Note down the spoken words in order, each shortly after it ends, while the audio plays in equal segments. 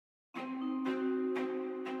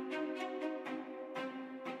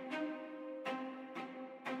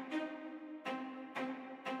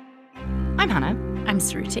I'm Hannah. I'm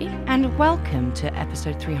Suruthi. And welcome to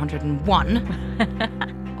episode 301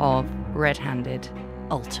 of RedHanded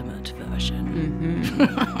Ultimate version.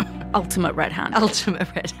 Mm-hmm. Ultimate red-handed. Ultimate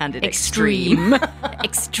red-handed Extreme.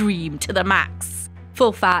 Extreme to the max.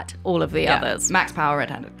 Full fat, all of the others. Max power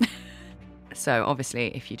red-handed. So obviously,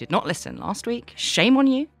 if you did not listen last week, shame on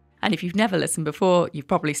you. And if you've never listened before, you've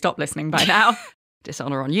probably stopped listening by now.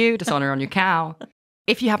 Dishonor on you, dishonor on your cow.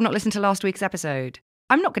 If you have not listened to last week's episode,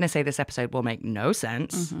 I'm not going to say this episode will make no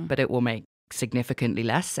sense, but it will make significantly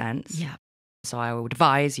less sense. Yeah. So I would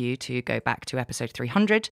advise you to go back to episode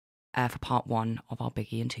 300 for part 1 of our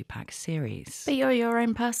Biggie and Tupac series. But you're your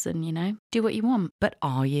own person, you know. Do what you want. But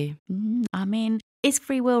are you? I mean, is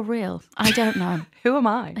free will real? I don't know. Who am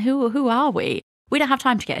I? Who are we? We don't have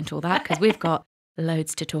time to get into all that because we've got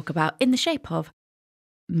loads to talk about in the shape of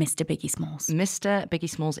Mr. Biggie Smalls. Mr. Biggie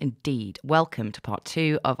Smalls, indeed. Welcome to part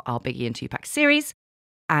 2 of our Biggie and Tupac series.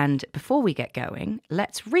 And before we get going,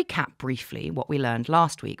 let's recap briefly what we learned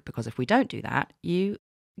last week, because if we don't do that, you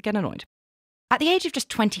get annoyed. At the age of just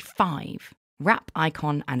 25, rap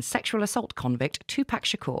icon and sexual assault convict Tupac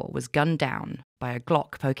Shakur was gunned down by a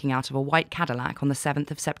Glock poking out of a white Cadillac on the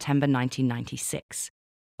 7th of September 1996,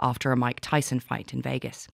 after a Mike Tyson fight in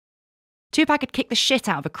Vegas. Tupac had kicked the shit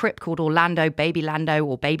out of a Crip called Orlando Baby Lando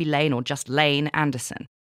or Baby Lane or just Lane Anderson.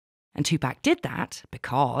 And Tupac did that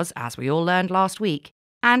because, as we all learned last week,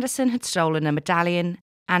 Anderson had stolen a medallion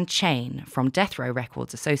and chain from Death Row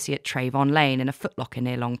Records associate Trayvon Lane in a Foot Locker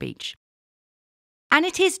near Long Beach. And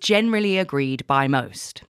it is generally agreed by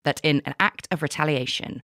most that in an act of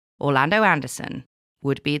retaliation, Orlando Anderson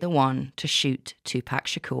would be the one to shoot Tupac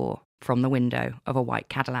Shakur from the window of a white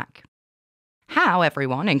Cadillac. How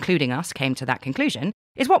everyone, including us, came to that conclusion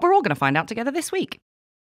is what we're all going to find out together this week.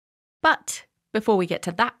 But before we get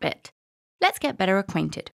to that bit, let's get better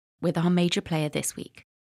acquainted with our major player this week,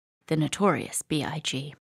 the Notorious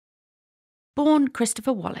B.I.G. Born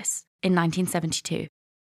Christopher Wallace in 1972,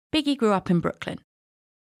 Biggie grew up in Brooklyn.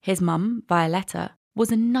 His mum, Violetta, was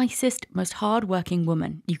the nicest, most hard-working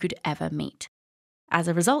woman you could ever meet. As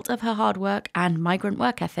a result of her hard work and migrant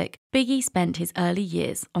work ethic, Biggie spent his early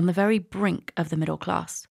years on the very brink of the middle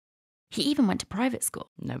class. He even went to private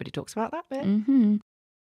school. Nobody talks about that bit. And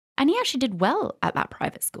he actually did well at that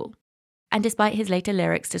private school. And despite his later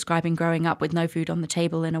lyrics describing growing up with no food on the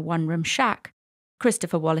table in a one-room shack,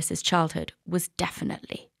 Christopher Wallace's childhood was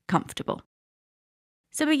definitely comfortable.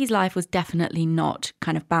 So Biggie's life was definitely not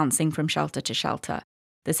kind of bouncing from shelter to shelter,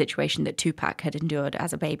 the situation that Tupac had endured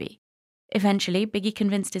as a baby. Eventually, Biggie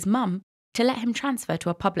convinced his mum to let him transfer to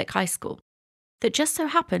a public high school that just so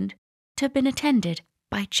happened to have been attended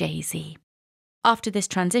by Jay-Z. After this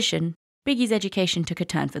transition, Biggie's education took a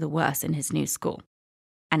turn for the worse in his new school,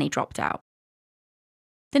 and he dropped out.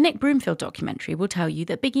 The Nick Broomfield documentary will tell you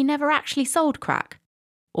that Biggie never actually sold crack.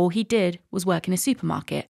 All he did was work in a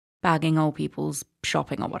supermarket, bagging old people's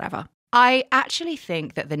shopping or whatever. I actually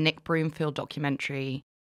think that the Nick Broomfield documentary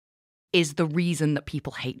is the reason that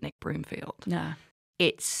people hate Nick Broomfield. Yeah.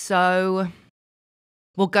 It's so...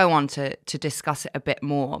 We'll go on to discuss it a bit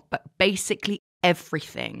more, but basically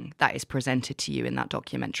everything that is presented to you in that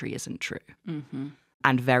documentary isn't true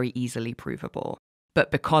and very easily provable. But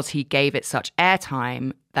because he gave it such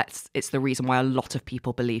airtime, it's the reason why a lot of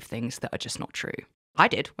people believe things that are just not true. I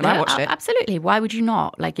did when I watched it. Absolutely. Why would you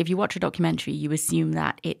not? Like, if you watch a documentary, you assume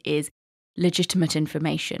that it is legitimate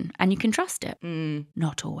information and you can trust it.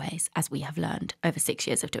 Not always, as we have learned over 6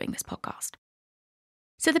 years of doing this podcast.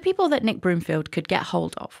 So the people that Nick Broomfield could get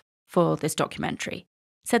hold of for this documentary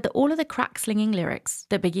said that all of the crack-slinging lyrics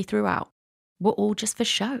that Biggie threw out were all just for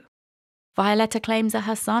show. Violetta claims that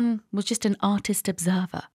her son was just an artist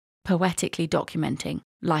observer, poetically documenting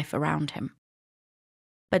life around him.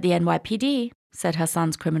 But the NYPD said her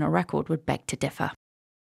son's criminal record would beg to differ.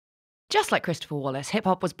 Just like Christopher Wallace,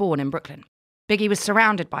 hip-hop was born in Brooklyn. Biggie was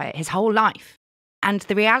surrounded by it his whole life. And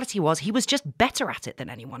the reality was he was just better at it than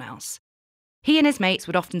anyone else. He and his mates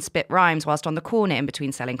would often spit rhymes whilst on the corner in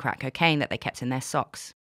between selling crack cocaine that they kept in their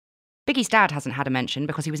socks. Biggie's dad hasn't had a mention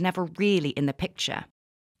because he was never really in the picture.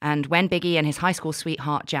 And when Biggie and his high school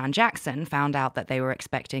sweetheart Jan Jackson found out that they were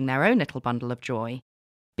expecting their own little bundle of joy,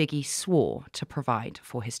 Biggie swore to provide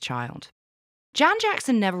for his child. Jan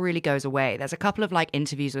Jackson never really goes away. There's a couple of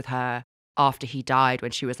interviews with her after he died when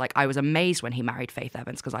she was like, I was amazed when he married Faith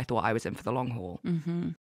Evans because I thought I was in for the long haul.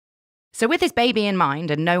 So with his baby in mind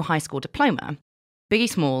and no high school diploma, Biggie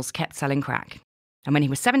Smalls kept selling crack. And when he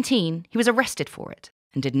was 17, he was arrested for it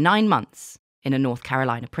and did 9 months in a North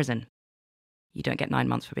Carolina prison. You don't get 9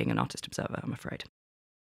 months for being an artist observer, I'm afraid.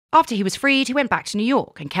 After he was freed, he went back to New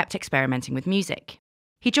York and kept experimenting with music.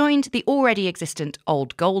 He joined the already existent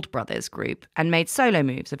Old Gold Brothers group and made solo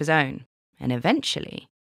moves of his own. And eventually,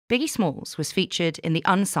 Biggie Smalls was featured in the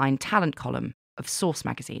unsigned talent column of Source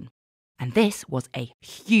magazine. And this was a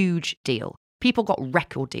huge deal. People got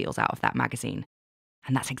record deals out of that magazine.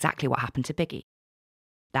 And that's exactly what happened to Biggie.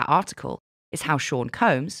 That article is how Sean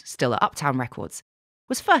Combs, still at Uptown Records,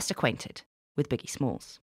 was first acquainted with Biggie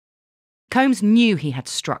Smalls. Combs knew he had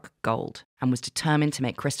struck gold and was determined to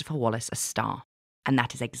make Christopher Wallace a star. And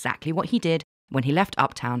that is exactly what he did when he left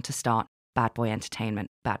Uptown to start Bad Boy Entertainment,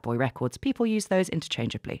 Bad Boy Records. People use those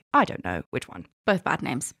interchangeably. I don't know which one. Both bad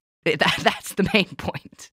names. That's the main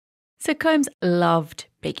point. So Combs loved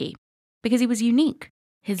Biggie because he was unique.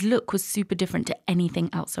 His look was super different to anything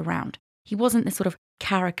else around. He wasn't this sort of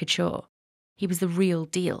caricature. He was the real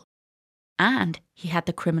deal. And he had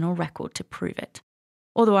the criminal record to prove it.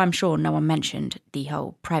 Although I'm sure no one mentioned the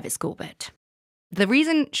whole private school bit. The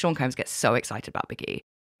reason Sean Combs gets so excited about Biggie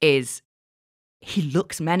is he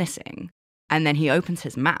looks menacing and then he opens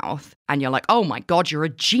his mouth and you're like, oh my God, you're a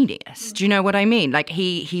genius. Do you know what I mean? Like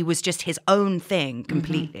he was just his own thing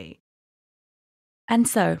completely. And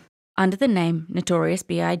so, under the name Notorious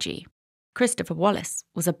B.I.G, Christopher Wallace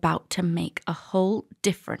was about to make a whole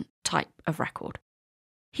different type of record.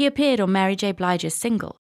 He appeared on Mary J. Blige's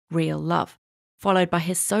single, Real Love, followed by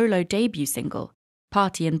his solo debut single,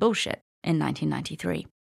 Party and Bullshit, in 1993.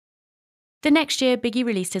 The next year, Biggie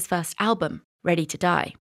released his first album, Ready to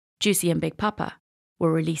Die. Juicy and Big Papa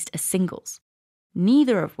were released as singles,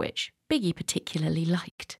 neither of which Biggie particularly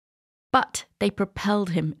liked. But they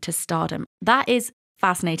propelled him to stardom. That is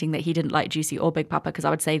fascinating that he didn't like Juicy or Big Papa, because I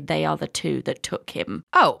would say they are the two that took him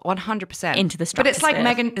 100% into the stratosphere. But it's like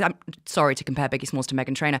Megan, I'm sorry to compare Biggie Smalls to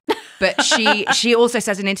Meghan Trainor, but she also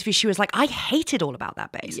says in an interview, she was like, I hated all about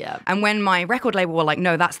that bass. Yeah. And when my record label were like,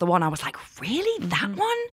 no, that's the one, I was like, really? That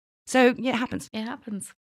one? So yeah, it happens. It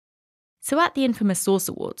happens. So at the infamous Source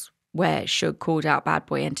Awards, where Suge called out Bad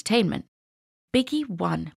Boy Entertainment, Biggie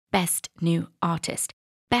won Best New Artist,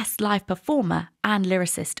 Best Live Performer, and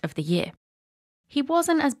Lyricist of the Year. He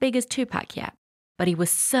wasn't as big as Tupac yet, but he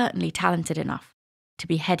was certainly talented enough to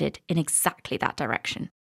be headed in exactly that direction.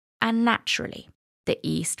 And naturally, the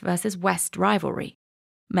East versus West rivalry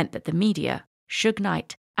meant that the media, Suge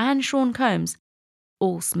Knight, and Sean Combs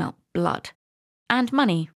all smelt blood and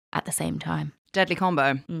money at the same time. Deadly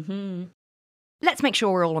combo. Let's make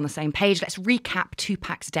sure we're all on the same page. Let's recap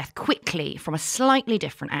Tupac's death quickly from a slightly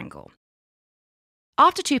different angle.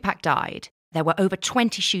 After Tupac died, there were over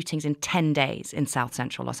 20 shootings in 10 days in South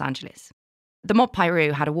Central Los Angeles. The Mob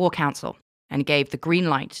Piru had a war council and gave the green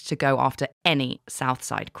light to go after any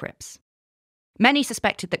Southside Crips. Many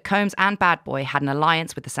suspected that Combs and Bad Boy had an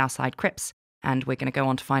alliance with the Southside Crips, and we're going to go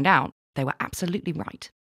on to find out they were absolutely right.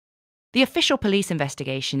 The official police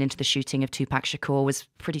investigation into the shooting of Tupac Shakur was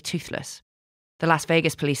pretty toothless. The Las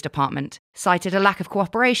Vegas Police Department cited a lack of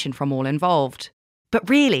cooperation from all involved. But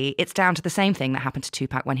really, it's down to the same thing that happened to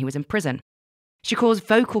Tupac when he was in prison. Shakur's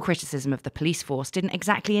vocal criticism of the police force didn't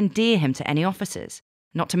exactly endear him to any officers,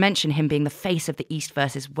 not to mention him being the face of the East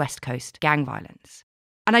versus West Coast gang violence.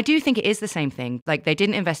 And I do think it is the same thing. Like, they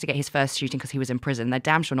didn't investigate his first shooting because he was in prison. They're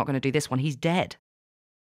damn sure not going to do this one. He's dead.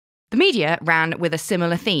 The media ran with a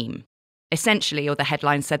similar theme. Essentially, or the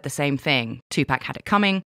headline said the same thing. Tupac had it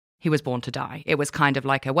coming. He was born to die. It was kind of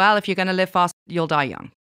like well, if you're going to live fast, you'll die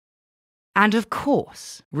young. And of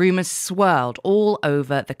course, rumours swirled all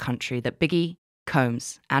over the country that Biggie,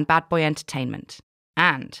 Combs, and Bad Boy Entertainment,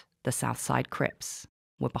 and the Southside Crips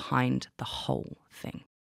were behind the whole thing.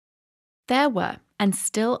 There were, and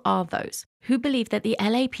still are, those who believe that the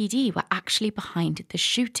LAPD were actually behind the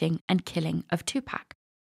shooting and killing of Tupac.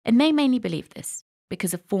 And they mainly believe this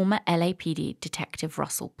because of former LAPD Detective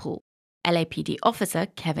Russell Poole, LAPD officer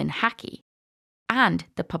Kevin Hackey, and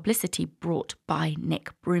the publicity brought by Nick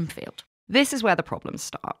Broomfield. This is where the problems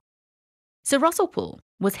start. So Russell Poole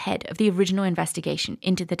was head of the original investigation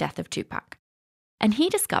into the death of Tupac, and he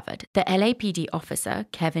discovered that LAPD officer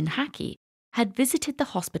Kevin Hackey had visited the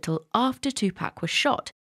hospital after Tupac was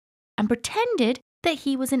shot and pretended that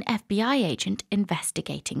he was an FBI agent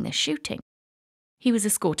investigating the shooting. He was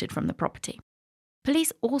escorted from the property.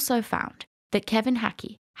 Police also found that Kevin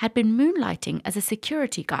Hackey had been moonlighting as a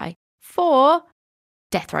security guy for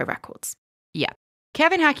Death Row Records. Yeah.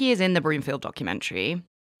 Kevin Hackey is in the Broomfield documentary,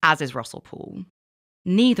 as is Russell Poole.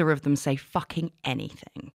 Neither of them say fucking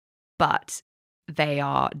anything, but they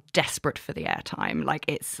are desperate for the airtime. Like,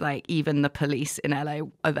 it's like even the police in LA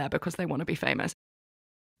are there because they want to be famous.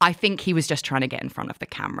 I think he was just trying to get in front of the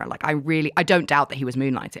camera. Like, I don't doubt that he was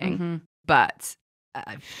moonlighting, but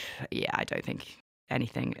yeah, I don't think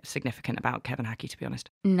anything significant about Kevin Hackey, to be honest.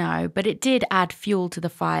 No, but it did add fuel to the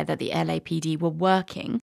fire that the LAPD were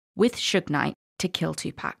working with Suge Knight to kill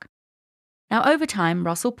Tupac. Now, over time,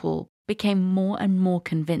 Russell Poole became more and more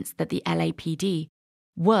convinced that the LAPD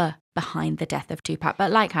were behind the death of Tupac.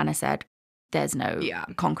 But like Hannah said, there's no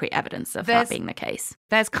concrete evidence of that being the case.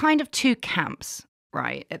 There's kind of two camps,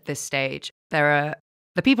 right, at this stage. There are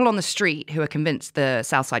the people on the street who are convinced the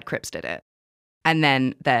Southside Crips did it. And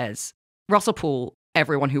then there's Russell Poole,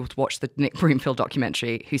 everyone who's watched the Nick Broomfield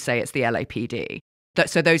documentary, who say it's the LAPD.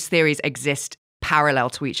 So those theories exist parallel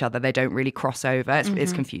to each other. They don't really cross over.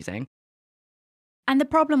 It's confusing. And the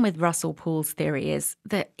problem with Russell Poole's theory is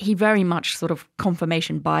that he very much sort of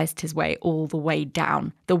confirmation biased his way all the way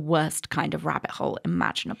down the worst kind of rabbit hole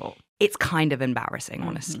imaginable. It's kind of embarrassing,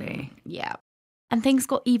 honestly. Yeah. And things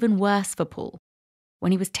got even worse for Poole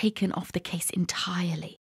when he was taken off the case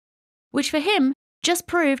entirely, which for him just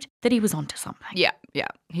proved that he was onto something. Yeah.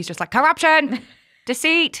 He's just like, corruption,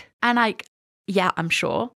 deceit. And like, yeah, I'm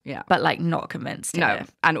sure. Yeah. But like not convinced. No. Here.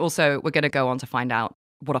 And also we're going to go on to find out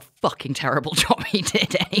what a fucking terrible job he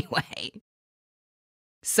did anyway.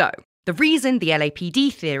 So, the reason the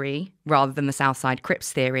LAPD theory, rather than the Southside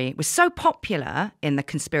Crips theory, was so popular in the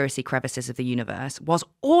conspiracy crevices of the universe was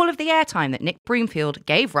all of the airtime that Nick Broomfield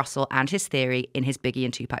gave Russell and his theory in his Biggie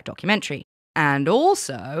and Tupac documentary. And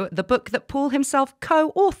also the book that Poole himself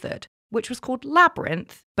co-authored, which was called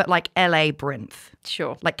Labyrinth, but like L.A. Brinth.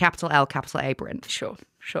 Sure. Like capital L, capital A Brinth. Sure.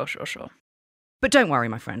 But don't worry,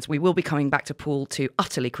 my friends, we will be coming back to Poole to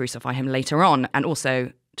utterly crucify him later on and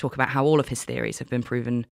also talk about how all of his theories have been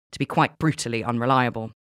proven to be quite brutally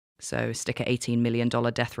unreliable. So stick a $18 million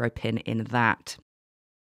death row pin in that.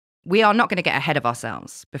 We are not going to get ahead of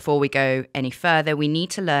ourselves. Before we go any further, we need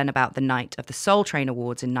to learn about the night of the Soul Train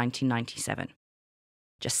Awards in 1997,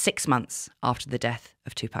 just 6 months after the death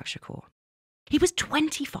of Tupac Shakur. He was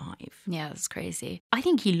 25. Yeah, that's crazy. I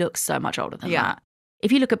think he looks so much older than that.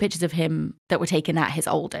 If you look at pictures of him that were taken at his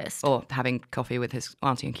oldest. Or having coffee with his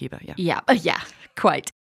auntie in Cuba, Yeah, quite.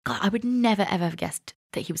 God, I would never, ever have guessed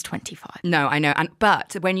that he was 25. No, I know.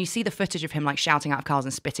 But when you see the footage of him like shouting out of cars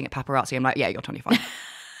and spitting at paparazzi, I'm like, yeah, you're 25.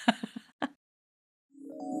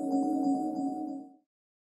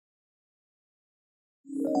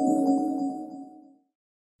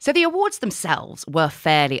 So the awards themselves were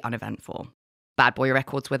fairly uneventful. Bad Boy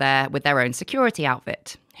Records were there with their own security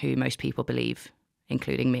outfit, who most people believe,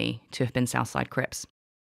 including me, to have been Southside Crips.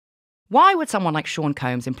 Why would someone like Sean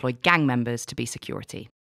Combs employ gang members to be security?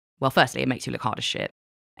 Well, firstly, it makes you look hard as shit.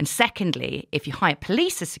 And secondly, if you hire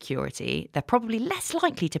police as security, they're probably less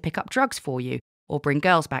likely to pick up drugs for you or bring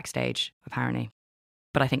girls backstage, apparently.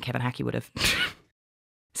 But I think Kevin Hackey would have.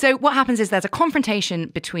 So what happens is there's a confrontation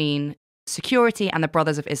between security and the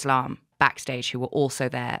Brothers of Islam backstage, who were also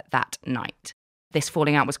there that night. This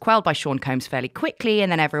falling out was quelled by Sean Combs fairly quickly,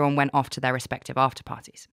 and then everyone went off to their respective after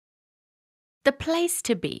parties. The place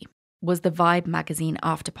to be was the Vibe magazine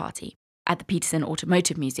after party at the Peterson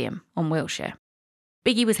Automotive Museum on Wilshire.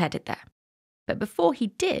 Biggie was headed there. But before he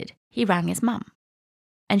did, he rang his mum.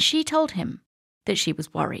 And she told him that she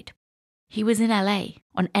was worried. He was in LA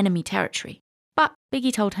on enemy territory. But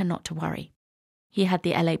Biggie told her not to worry. He had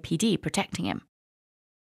the LAPD protecting him.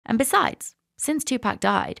 And besides, since Tupac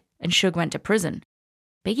died and Suge went to prison,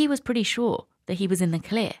 Biggie was pretty sure that he was in the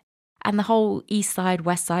clear, and the whole East Side,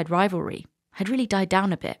 West Side rivalry had really died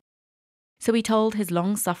down a bit. So he told his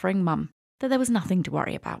long-suffering mum that there was nothing to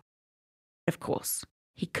worry about. Of course,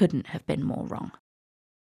 he couldn't have been more wrong.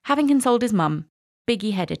 Having consoled his mum,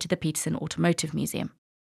 Biggie headed to the Peterson Automotive Museum.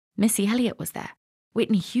 Missy Elliott was there,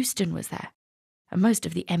 Whitney Houston was there, and most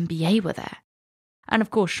of the NBA were there. And of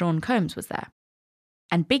course, Sean Combs was there.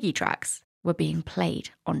 And Biggie tracks were being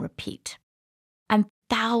played on repeat. And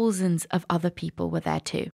thousands of other people were there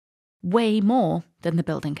too, way more than the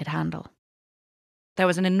building could handle. There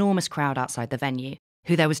was an enormous crowd outside the venue,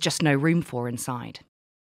 who there was just no room for inside.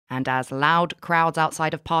 And as loud crowds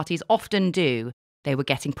outside of parties often do, they were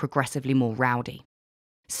getting progressively more rowdy.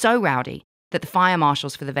 So rowdy that the fire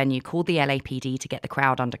marshals for the venue called the LAPD to get the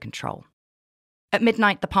crowd under control. At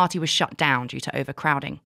midnight, the party was shut down due to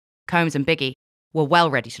overcrowding. Combs and Biggie were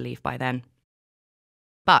well ready to leave by then.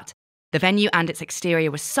 But the venue and its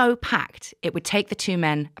exterior was so packed, it would take the two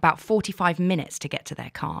men about 45 minutes to get to their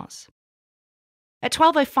cars. At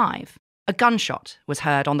 12:05, a gunshot was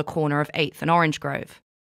heard on the corner of 8th and Orange Grove.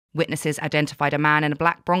 Witnesses identified a man in a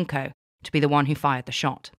black Bronco to be the one who fired the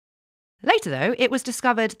shot. Later, though, it was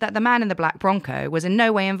discovered that the man in the black Bronco was in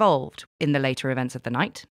no way involved in the later events of the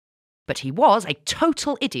night. But he was a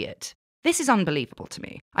total idiot. This is unbelievable to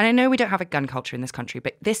me. And I know we don't have a gun culture in this country,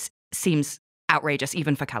 but this seems outrageous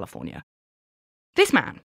even for California. This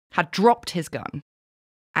man had dropped his gun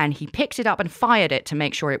and he picked it up and fired it to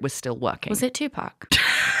make sure it was still working. Was it Tupac?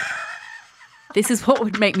 This is what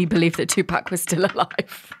would make me believe that Tupac was still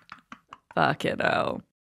alive. Fucking hell.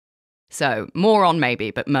 So, moron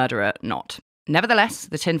maybe, but murderer not. Nevertheless,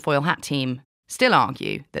 the tinfoil hat team still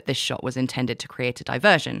argue that this shot was intended to create a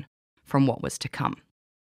diversion from what was to come.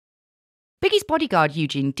 Biggie's bodyguard,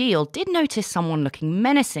 Eugene Deal, did notice someone looking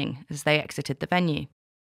menacing as they exited the venue.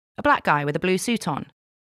 A black guy with a blue suit on,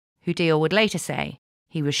 who Deal would later say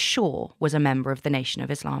he was sure was a member of the Nation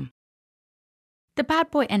of Islam. The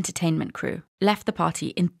Bad Boy Entertainment crew left the party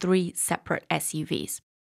in 3 separate SUVs.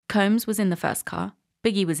 Combs was in the first car,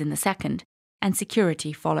 Biggie was in the second, and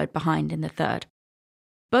security followed behind in the third.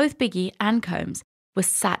 Both Biggie and Combs were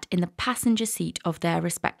sat in the passenger seat of their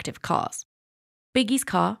respective cars. Biggie's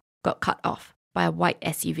car got cut off by a white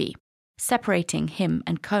SUV, separating him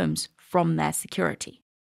and Combs from their security.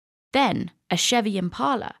 Then a Chevy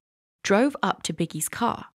Impala drove up to Biggie's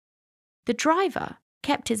car. The driver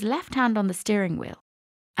kept his left hand on the steering wheel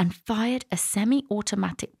and fired a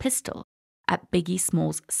semi-automatic pistol at Biggie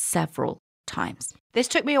Smalls several times. This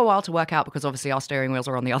took me a while to work out because obviously our steering wheels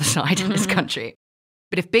are on the other side in this country.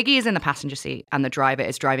 But if Biggie is in the passenger seat and the driver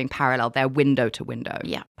is driving parallel, they're window to window.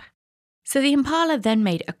 Yep. So the Impala then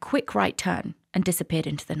made a quick right turn and disappeared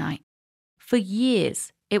into the night. For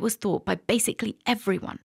years, it was thought by basically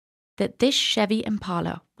everyone that this Chevy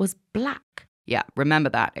Impala was black. Yeah, remember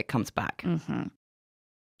that. It comes back. Mm-hmm.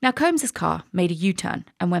 Now, Combs' car made a U-turn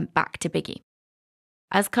and went back to Biggie.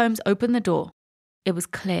 As Combs opened the door, it was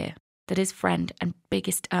clear that his friend and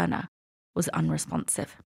biggest earner was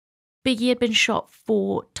unresponsive. Biggie had been shot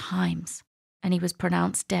 4 times, and he was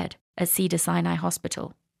pronounced dead at Cedars-Sinai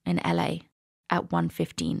Hospital in LA at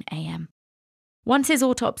 1:15 a.m. Once his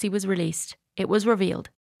autopsy was released, it was revealed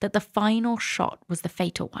that the final shot was the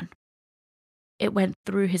fatal one. It went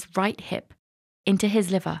through his right hip, into his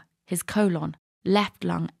liver, his colon, left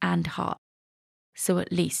lung, and heart. So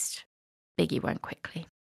at least Biggie went quickly.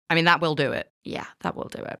 I mean, that will do it. Yeah, that will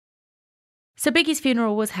do it. So Biggie's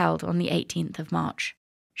funeral was held on the 18th of March.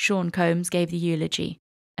 Sean Combs gave the eulogy,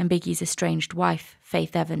 and Biggie's estranged wife,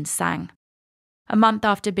 Faith Evans, sang. A month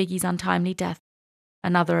after Biggie's untimely death,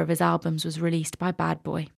 another of his albums was released by Bad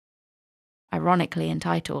Boy, ironically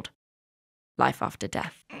entitled Life After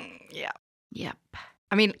Death. Yeah. Yep.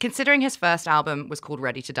 I mean, considering his first album was called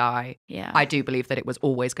Ready to Die, Yeah. I do believe that it was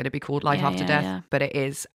always going to be called Life After Death, but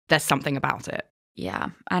there's something about it. Yeah,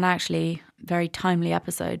 and actually, very timely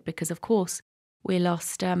episode because, of course, we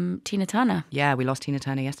lost Tina Turner. Yeah, we lost Tina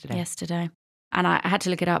Turner yesterday. And I had to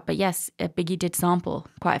look it up, but yes, Biggie did sample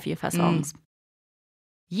quite a few of her songs.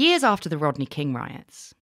 Years after the Rodney King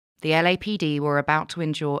riots, the LAPD were about to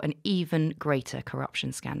endure an even greater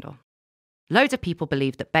corruption scandal. Loads of people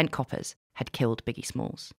believed that bent coppers had killed Biggie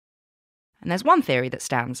Smalls. And there's one theory that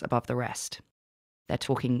stands above the rest. They're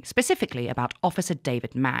talking specifically about Officer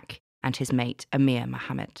David Mack and his mate Amir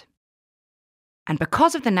Mohammed. And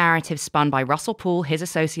because of the narrative spun by Russell Poole, his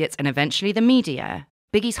associates, and eventually the media,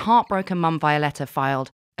 Biggie's heartbroken mum Violetta filed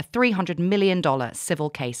a $300 million civil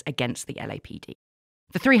case against the LAPD.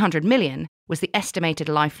 The $300 million was the estimated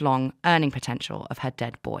lifelong earning potential of her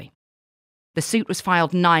dead boy. The suit was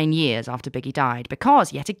filed 9 years after Biggie died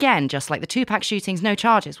because, yet again, just like the Tupac shootings, no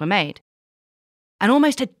charges were made. And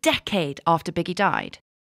almost a decade after Biggie died,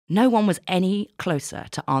 no one was any closer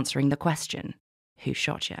to answering the question, who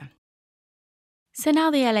shot you? So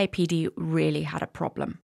now the LAPD really had a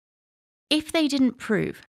problem. If they didn't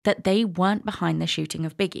prove that they weren't behind the shooting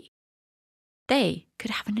of Biggie, they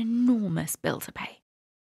could have an enormous bill to pay.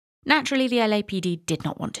 Naturally, the LAPD did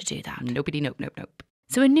not want to do that. Nope.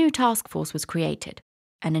 So a new task force was created,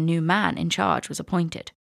 and a new man in charge was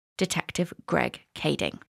appointed, Detective Greg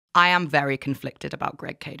Kading. I am very conflicted about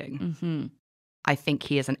Greg Kading. Mm-hmm. I think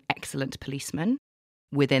he is an excellent policeman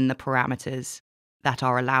within the parameters that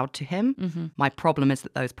are allowed to him. Mm-hmm. My problem is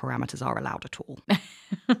that those parameters are allowed at all.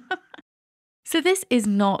 So this is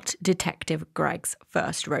not Detective Greg's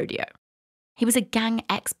first rodeo. He was a gang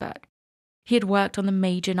expert. He had worked on the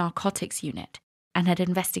major narcotics unit and had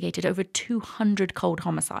investigated over 200 cold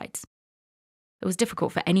homicides. It was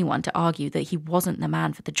difficult for anyone to argue that he wasn't the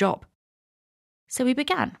man for the job. So he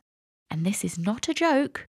began, and this is not a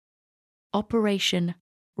joke, Operation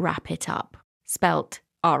Wrap It Up, spelt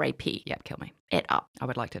R-A-P. Yep, kill me. It up. I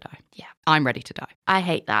would like to die. Yeah. I'm ready to die. I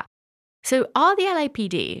hate that. So are the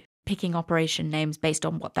LAPD picking operation names based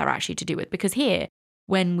on what they're actually to do with? Because here,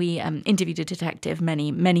 when we interviewed a detective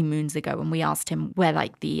many, many moons ago, and we asked him where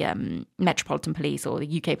like the Metropolitan Police or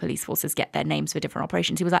the UK police forces get their names for different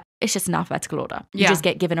operations, he was like, it's just an alphabetical order. You just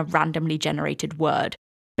get given a randomly generated word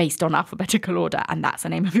based on alphabetical order, and that's the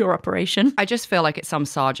name of your operation. I just feel like it's some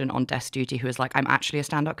sergeant on desk duty who is like, I'm actually a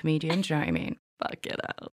stand-up comedian. Do you know what I mean? Fuck it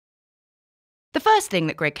out. The first thing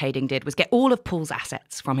that Greg Kading did was get all of Pool's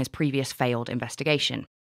assets from his previous failed investigation.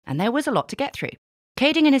 And there was a lot to get through.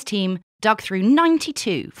 Kading and his team dug through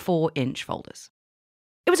 92 4-inch folders.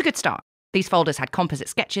 It was a good start. These folders had composite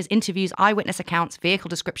sketches, interviews, eyewitness accounts, vehicle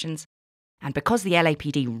descriptions. And because the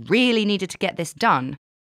LAPD really needed to get this done,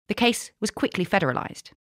 the case was quickly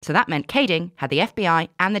federalized. So that meant Kading had the FBI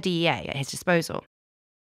and the DEA at his disposal.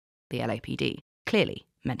 The LAPD clearly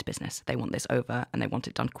meant business. They want this over and they want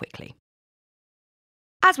it done quickly.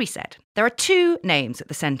 As we said, there are two names at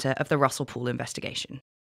the centre of the Russell Pool investigation,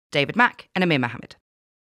 David Mack and Amir Mohammed.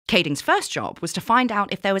 Kading's first job was to find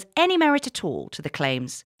out if there was any merit at all to the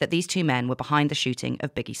claims that these two men were behind the shooting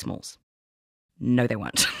of Biggie Smalls. No, they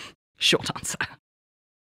weren't. Short answer.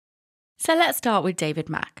 So let's start with David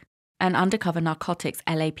Mack, an undercover narcotics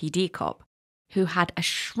LAPD cop who had a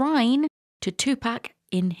shrine to Tupac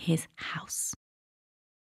in his house.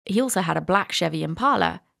 He also had a black Chevy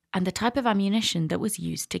Impala and the type of ammunition that was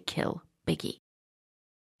used to kill Biggie.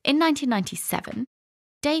 In 1997,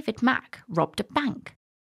 David Mack robbed a bank.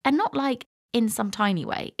 And not like in some tiny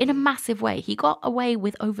way, in a massive way. He got away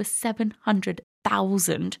with over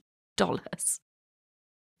 $700,000.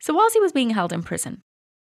 So whilst he was being held in prison,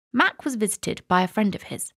 Mack was visited by a friend of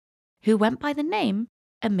his who went by the name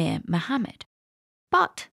Amir Mohammed.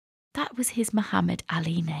 But that was his Muhammad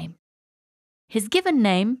Ali name. His given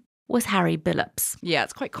name was Harry Billups. Yeah,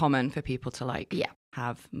 it's quite common for people to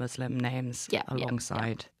have Muslim names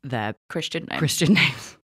alongside their Christian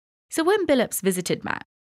names. So when Billups visited Mack,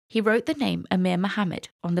 he wrote the name Amir Mohammed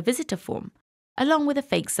on the visitor form, along with a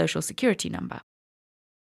fake social security number.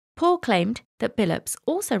 Paul claimed that Billups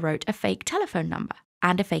also wrote a fake telephone number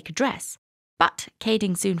and a fake address, but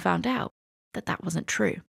Kading soon found out that that wasn't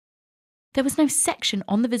true. There was no section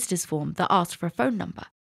on the visitor's form that asked for a phone number,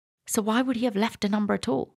 so why would he have left a number at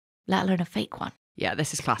all, let alone a fake one? Yeah,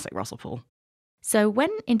 this is classic Russell Pool. So when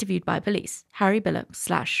interviewed by police, Harry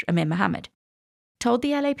Billups / Amir Mohammed told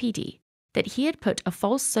the LAPD that he had put a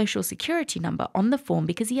false social security number on the form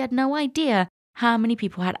because he had no idea how many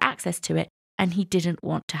people had access to it and he didn't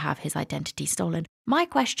want to have his identity stolen. My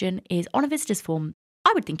question is, on a visitor's form,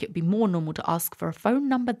 I would think it would be more normal to ask for a phone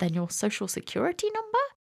number than your social security number?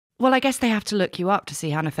 Well, I guess they have to look you up to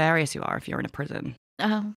see how nefarious you are if you're in a prison.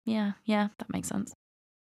 Oh, yeah, that makes sense.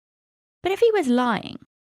 But if he was lying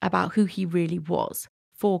about who he really was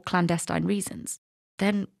for clandestine reasons,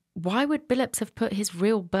 then why would Billups have put his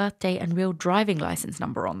real birthday and real driving license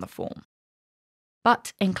number on the form?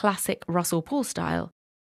 But in classic Russell Pool style,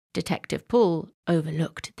 Detective Pool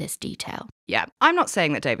overlooked this detail. Yeah, I'm not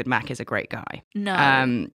saying that David Mack is a great guy.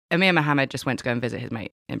 No. Amir Mohammed just went to go and visit his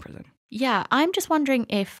mate in prison. Yeah, I'm just wondering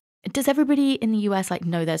does everybody in the US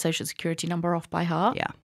know their social security number off by heart?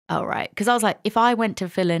 Yeah. Oh, right. Because I was like, if I went to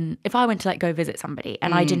go visit somebody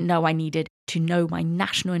and I didn't know I needed to know my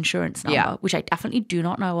national insurance number, which I definitely do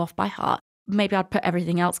not know off by heart, maybe I'd put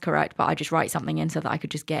everything else correct, but I'd just write something in so that I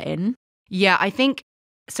could just get in. Yeah, I think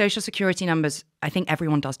social security numbers, I think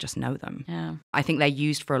everyone does just know them. Yeah. I think they're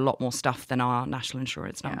used for a lot more stuff than our national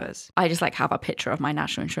insurance numbers. I just have a picture of my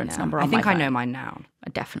national insurance number on my phone. I think I know mine now. I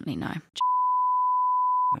definitely know.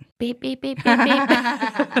 Beep, beep, beep, beep,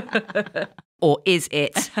 beep. Or is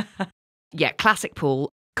it? Yeah, classic Pool.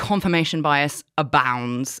 Confirmation bias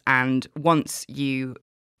abounds. And once you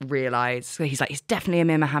realise, so he's like, it's definitely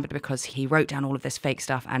Amir Mohammed because he wrote down all of this fake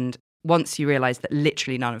stuff. And once you realise that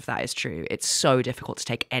literally none of that is true, it's so difficult to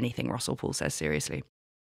take anything Russell Pool says seriously.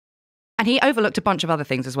 And he overlooked a bunch of other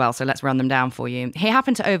things as well, so let's run them down for you. He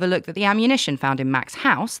happened to overlook that the ammunition found in Mack's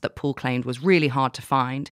house that Pool claimed was really hard to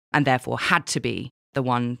find and therefore had to be the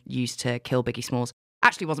one used to kill Biggie Smalls,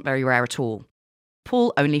 actually wasn't very rare at all.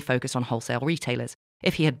 Paul only focused on wholesale retailers.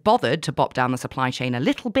 If he had bothered to bop down the supply chain a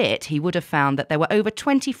little bit, he would have found that there were over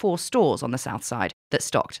 24 stores on the south side that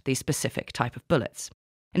stocked these specific type of bullets.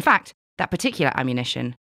 In fact, that particular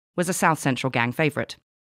ammunition was a South Central gang favourite.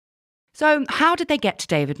 So how did they get to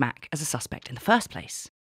David Mack as a suspect in the first place?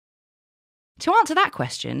 To answer that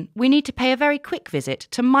question, we need to pay a very quick visit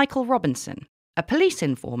to Michael Robinson, a police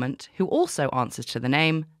informant who also answers to the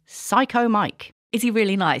name Psycho Mike. Is he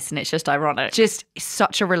really nice and it's just ironic? Just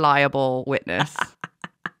such a reliable witness.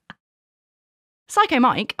 Psycho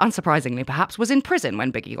Mike, unsurprisingly perhaps, was in prison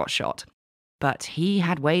when Biggie got shot. But he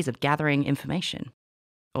had ways of gathering information.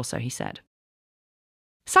 Or so he said.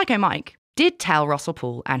 Psycho Mike did tell Russell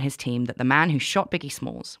Pool and his team that the man who shot Biggie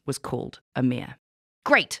Smalls was called Amir.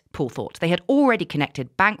 Great, Pool thought. They had already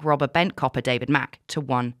connected bank robber bent copper David Mack to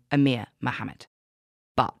one Amir Mohammed.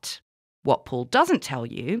 But What Paul doesn't tell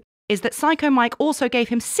you is that Psycho Mike also gave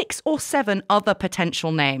him 6 or 7 other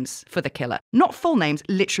potential names for the killer. Not full names,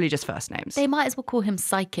 literally just first names. They might as well call him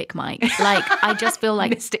Psychic Mike. Like, I just feel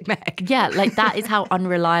like... Mystic Meg. Yeah, like that is how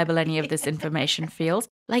unreliable any of this information feels.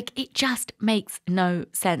 Like, it just makes no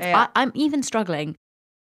sense. Yeah. I'm even struggling,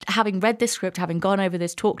 having read this script, having gone over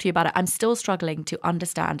this, talked to you about it, I'm still struggling to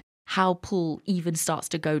understand how Paul even starts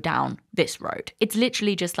to go down this road. It's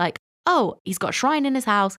literally just like, oh, he's got a shrine in his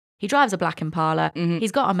house. He drives a black Impala. Mm-hmm.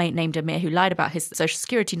 He's got a mate named Amir who lied about his social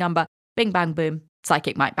security number. Bing, bang, boom.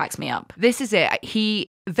 Psychic Mike backs me up. This is it. He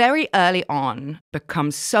very early on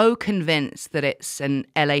becomes so convinced that it's an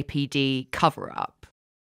LAPD cover-up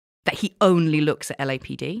that he only looks at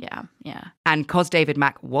LAPD. Yeah. And because David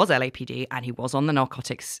Mack was LAPD and he was on the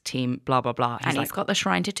narcotics team, blah, blah, blah. And he's got the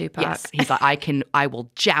shrine to Tupac. Yes. He's like, I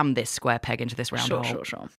will jam this square peg into this round hole.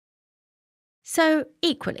 Sure. So,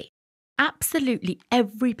 equally, absolutely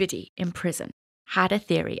everybody in prison had a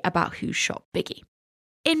theory about who shot Biggie.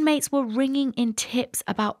 Inmates were ringing in tips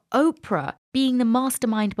about Oprah being the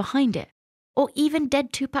mastermind behind it, or even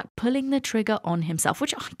dead Tupac pulling the trigger on himself,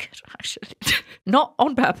 which I could actually, not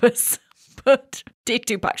on purpose, but did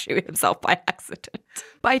Tupac shoot himself by accident?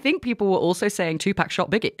 But I think people were also saying Tupac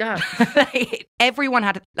shot Biggie. Yeah. Everyone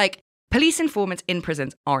had, police informants in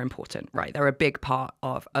prisons are important, right? They're a big part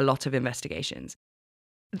of a lot of investigations.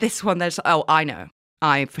 This one, I know.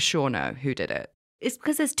 I for sure know who did it. It's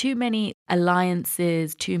because there's too many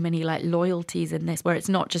alliances, too many loyalties in this, where it's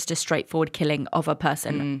not just a straightforward killing of a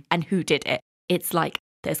person and who did it. It's like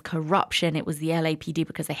there's corruption. It was the LAPD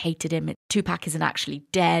because they hated him. Tupac isn't actually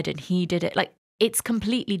dead and he did it. Like, it's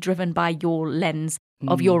completely driven by your lens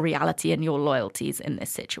of your reality and your loyalties in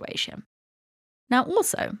this situation. Now,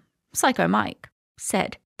 also, Psycho Mike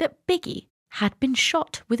said that Biggie had been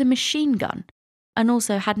shot with a machine gun and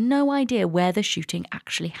also had no idea where the shooting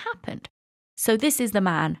actually happened. So this is the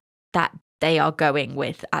man that they are going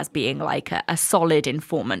with as being like a solid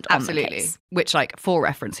informant on the case. Which, for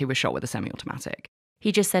reference, he was shot with a semi-automatic.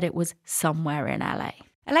 He just said it was somewhere in LA.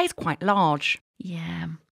 LA's quite large. Yeah.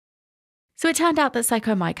 So it turned out that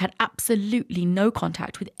Psycho Mike had absolutely no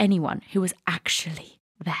contact with anyone who was actually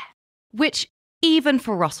there. Which, even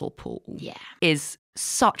for Russell Poole, is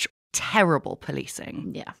such terrible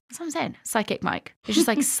policing. Yeah. That's what I'm saying. Psychic Mike. It's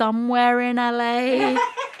just somewhere in LA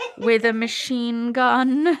with a machine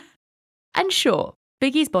gun. And sure,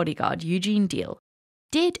 Biggie's bodyguard, Eugene Deal,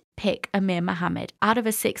 did pick Amir Mohammed out of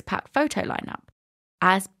a 6-pack photo lineup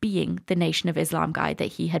as being the Nation of Islam guy that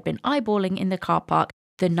he had been eyeballing in the car park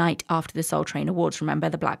the night after the Soul Train Awards. Remember,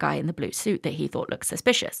 the black guy in the blue suit that he thought looked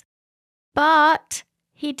suspicious. But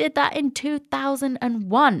he did that in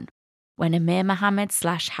 2001, when Amir Mohammed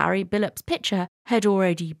 / Harry Billups' picture had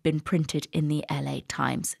already been printed in the LA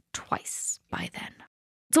Times twice by then.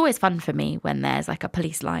 It's always fun for me when there's a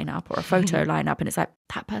police lineup or a photo lineup and it's that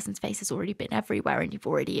person's face has already been everywhere and you've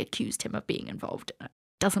already accused him of being involved in it.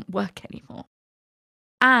 It doesn't work anymore.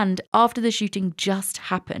 And after the shooting just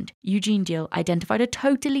happened, Eugene Deal identified a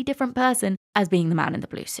totally different person as being the man in the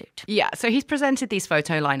blue suit. Yeah, so he's presented these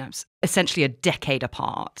photo lineups essentially a decade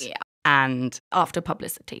apart. Yeah. And after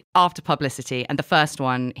publicity. And the first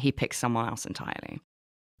one, he picks someone else entirely.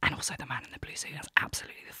 And also the man in the blue suit has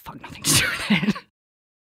absolutely the fuck nothing to do with it.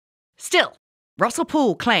 Still, Russell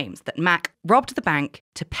Poole claims that Mac robbed the bank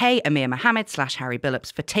to pay Amir Mohammed / Harry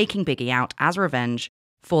Billups for taking Biggie out as revenge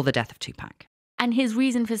for the death of Tupac. And his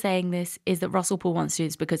reason for saying this is that Russell Poole wants to do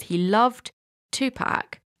this because he loved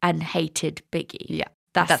Tupac and hated Biggie. Yeah.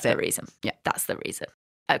 That's the reason. Yeah. That's the reason.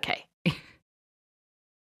 Okay.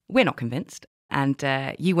 We're not convinced, and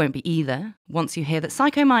you won't be either once you hear that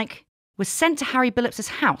Psycho Mike was sent to Harry Billups'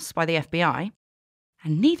 house by the FBI,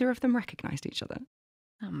 and neither of them recognised each other.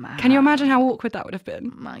 Oh, man. Can you imagine how awkward that would have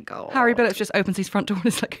been? Oh, my God. Harry Billups just opens his front door and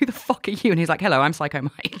is like, who the fuck are you? And he's like, hello, I'm Psycho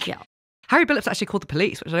Mike. Yeah. Harry Billups actually called the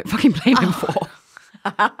police, which I don't fucking blame him for.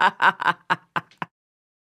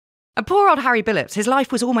 And poor old Harry Billups, his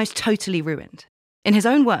life was almost totally ruined. In his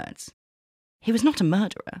own words, he was not a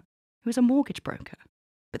murderer, he was a mortgage broker.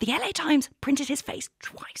 But the LA Times printed his face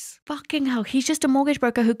twice. Fucking hell, he's just a mortgage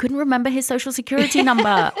broker who couldn't remember his social security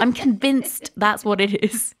number. I'm convinced that's what it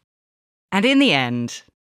is. And in the end,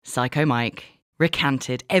 Psycho Mike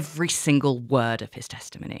recanted every single word of his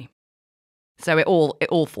testimony. So it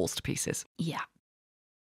all falls to pieces. Yeah.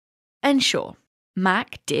 And sure,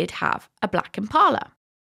 Mac did have a black Impala.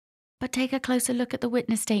 But take a closer look at the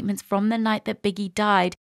witness statements from the night that Biggie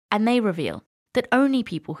died, and they reveal that only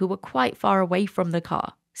people who were quite far away from the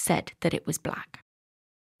car said that it was black.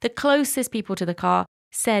 The closest people to the car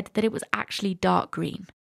said that it was actually dark green.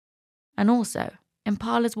 And also,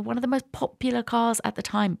 Impalas were one of the most popular cars at the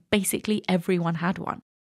time. Basically, everyone had one.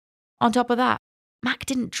 On top of that, Mac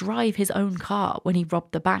didn't drive his own car when he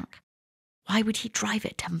robbed the bank. Why would he drive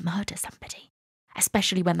it to murder somebody?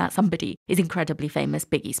 Especially when that somebody is incredibly famous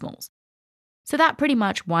Biggie Smalls. So that pretty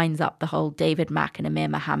much winds up the whole David Mack and Amir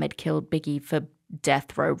Muhammad killed Biggie for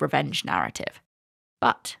death row revenge narrative.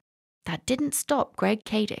 But that didn't stop Greg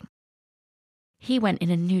Kading. He went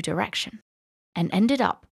in a new direction and ended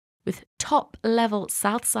up with top-level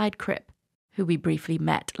Southside Crip, who we briefly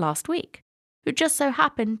met last week, who just so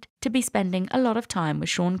happened to be spending a lot of time with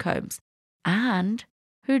Sean Combs, and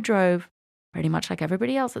who drove, pretty much like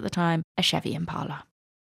everybody else at the time, a Chevy Impala.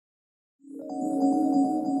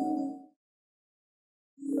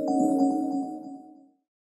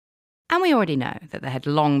 And we already know that there had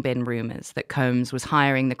long been rumours that Combs was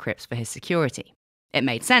hiring the Crips for his security. It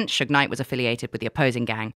made sense. Suge Knight was affiliated with the opposing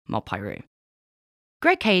gang, Mob Piru.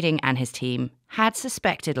 Greg Kading and his team had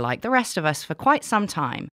suspected, like the rest of us for quite some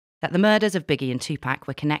time, that the murders of Biggie and Tupac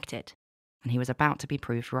were connected, and he was about to be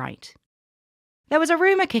proved right. There was a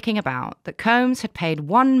rumour kicking about that Combs had paid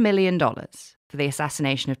 $1 million for the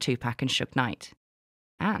assassination of Tupac and Suge Knight,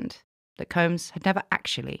 and that Combs had never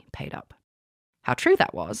actually paid up. How true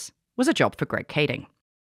that was a job for Greg Kading.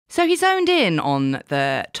 So he zoned in on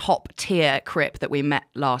the top-tier Crip that we met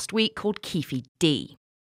last week called Keefe D.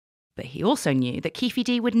 But he also knew that Keefe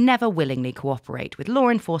D would never willingly cooperate with law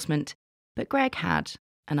enforcement, but Greg had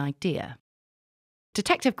an idea.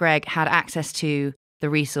 Detective Greg had access to the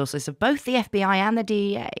resources of both the FBI and the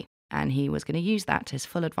DEA, and he was going to use that to his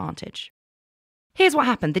full advantage. Here's what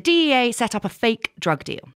happened. The DEA set up a fake drug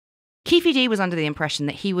deal. Keefe D was under the impression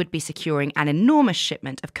that he would be securing an enormous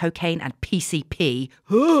shipment of cocaine and PCP.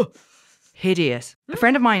 Hideous. A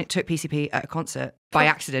friend of mine took PCP at a concert by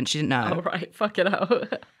accident. She didn't know. Oh, right. Fuck it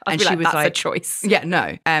out. And she was like, a choice. Yeah,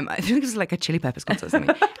 no. I think it was like a Chili Peppers concert or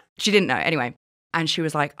something. She didn't know. Anyway. And she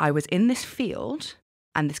was like, I was in this field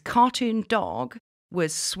and this cartoon dog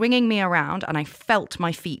was swinging me around and I felt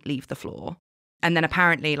my feet leave the floor. And then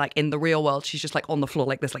apparently, like in the real world, she's just like on the floor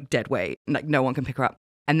like this, like dead weight. And, like no one can pick her up.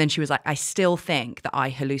 And then she was like, I still think that I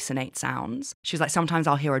hallucinate sounds. She was like, sometimes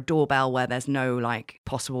I'll hear a doorbell where there's no like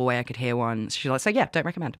possible way I could hear one. She's like, so yeah, don't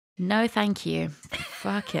recommend. No, thank you.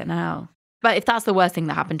 Fucking hell. But if that's the worst thing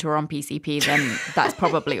that happened to her on PCP, then that's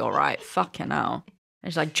probably all right. Fucking hell.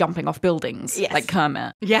 She's like jumping off buildings, yes. Like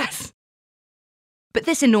Kermit. Yes. But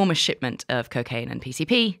this enormous shipment of cocaine and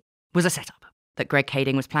PCP was a setup that Greg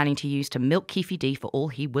Kading was planning to use to milk Keefe D for all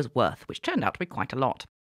he was worth, which turned out to be quite a lot.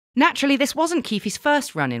 Naturally, this wasn't Keefe's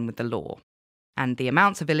first run-in with the law, and the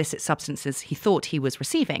amounts of illicit substances he thought he was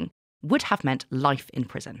receiving would have meant life in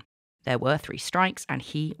prison. There were 3 strikes, and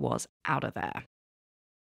he was out of there.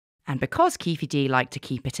 And because Keefe D liked to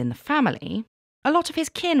keep it in the family, a lot of his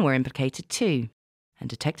kin were implicated too, and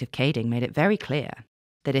Detective Kading made it very clear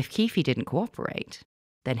that if Keefe didn't cooperate,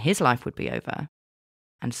 then his life would be over,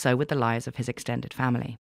 and so would the lives of his extended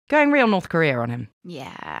family. Going real North Korea on him.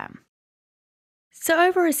 Yeah. So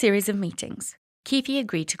over a series of meetings, Keefe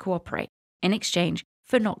agreed to cooperate in exchange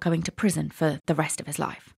for not going to prison for the rest of his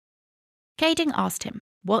life. Kading asked him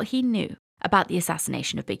what he knew about the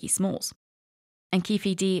assassination of Biggie Smalls, and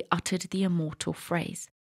Keefe D uttered the immortal phrase,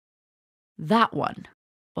 "That one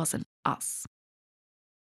wasn't us."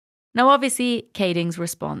 Now obviously, Kading's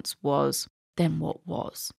response was, then what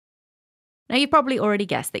was? Now you've probably already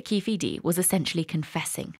guessed that Keefe D was essentially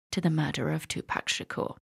confessing to the murder of Tupac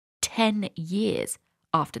Shakur. 10 years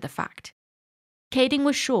after the fact. Kading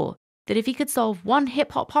was sure that if he could solve one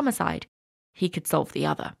hip-hop homicide, he could solve the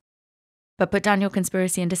other. But put down your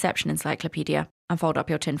conspiracy and deception encyclopedia and fold up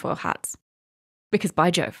your tinfoil hats. Because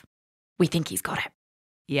by Jove, we think he's got it.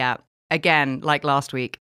 Yeah, again, like last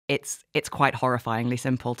week, it's quite horrifyingly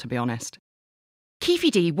simple, to be honest.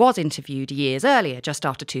 Keefe D was interviewed years earlier, just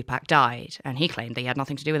after Tupac died, and he claimed that he had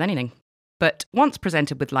nothing to do with anything. But once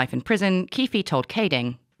presented with life in prison, Keefe told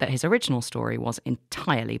Kading that his original story was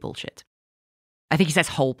entirely bullshit. I think he says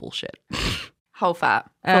whole bullshit. Whole fat.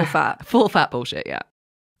 Full fat. Full fat bullshit, yeah.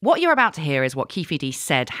 What you're about to hear is what Keefe D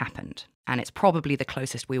said happened, and it's probably the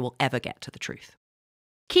closest we will ever get to the truth.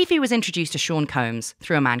 Keefe was introduced to Sean Combs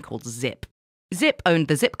through a man called Zip. Zip owned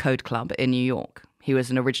the Zip Code Club in New York. He was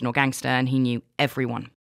an original gangster and he knew everyone.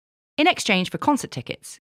 In exchange for concert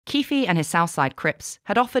tickets, Keefe and his Southside Crips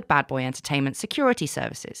had offered Bad Boy Entertainment security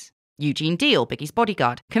services. Eugene Deal, Biggie's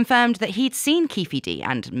bodyguard, confirmed that he'd seen Keefe D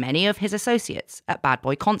and many of his associates at Bad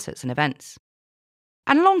Boy concerts and events.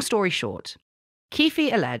 And long story short,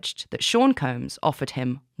 Keefe alleged that Sean Combs offered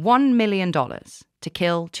him $1 million to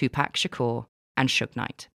kill Tupac Shakur and Suge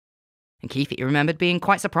Knight. And Keefe remembered being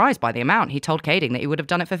quite surprised by the amount. He told Kading that he would have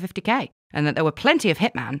done it for $50K. and that there were plenty of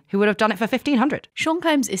hitmen who would have done it for $1,500. Sean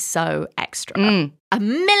Combs is so extra. $1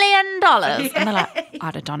 million. Yeah. And they're like,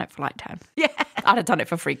 I'd have done it for like 10. Yeah. I'd have done it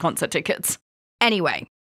for free concert tickets. Anyway,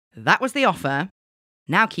 that was the offer.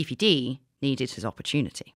 Now Keefe D needed his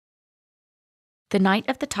opportunity. The night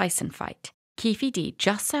of the Tyson fight, Keefe D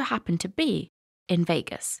just so happened to be in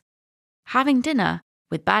Vegas, having dinner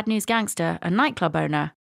with Bad News Gangster and nightclub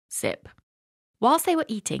owner, Zip. Whilst they were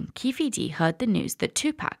eating, Keefe D heard the news that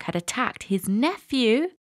Tupac had attacked his nephew,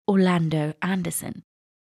 Orlando Anderson.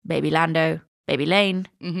 Baby Lando, Baby Lane,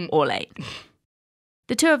 or Lane.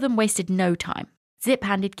 The two of them wasted no time. Zip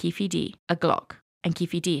handed Keefe D a Glock, and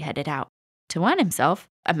Keefe D headed out to earn himself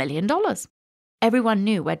 $1 million. Everyone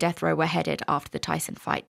knew where Death Row were headed after the Tyson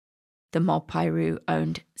fight. The mob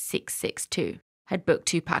Piru-owned 662 had booked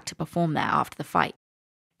Tupac to perform there after the fight.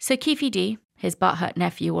 So Keefe D, his butthurt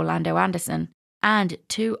nephew Orlando Anderson, and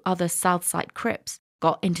 2 other Southside Crips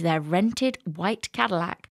got into their rented white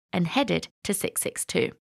Cadillac and headed to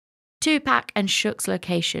 662. Tupac and Shook's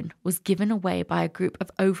location was given away by a group of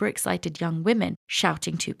overexcited young women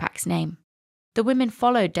shouting Tupac's name. The women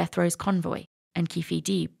followed Death Row's convoy, and Keefe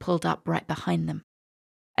D pulled up right behind them.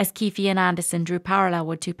 As Keefe and Anderson drew parallel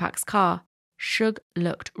with Tupac's car, Suge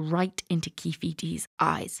looked right into Keefe D's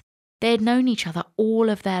eyes. They had known each other all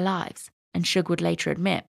of their lives, and Suge would later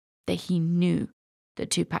admit that he knew that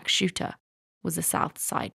Tupac's shooter was a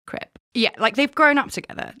Southside Crip. Yeah, like they've grown up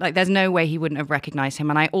together. Like there's no way he wouldn't have recognized him.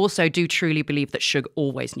 And I also do truly believe that Suge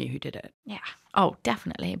always knew who did it. Yeah. Oh,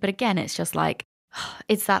 definitely. But again, it's just like,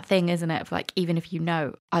 it's that thing, isn't it? Of like, even if you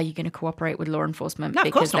know, are you going to cooperate with law enforcement? No,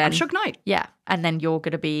 of course not. I'm Suge Knight. Yeah. And then you're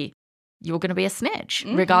going to be a snitch,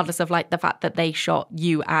 regardless of like the fact that they shot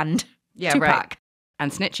you and Tupac. Right.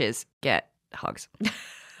 And snitches get hugs.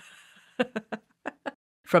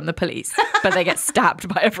 From the police, but they get stabbed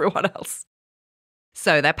by everyone else.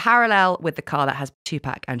 So they're parallel with the car that has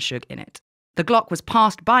Tupac and Suge in it. The Glock was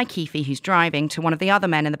passed by Keefe, who's driving, to one of the other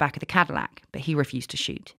men in the back of the Cadillac, but he refused to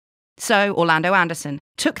shoot. So Orlando Anderson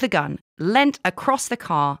took the gun, leant across the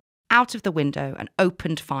car, out of the window, and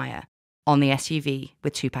opened fire on the SUV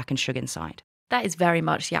with Tupac and Suge inside. That is very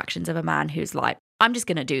much the actions of a man who's like, I'm just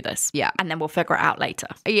going to do this. Yeah. And then we'll figure it out later.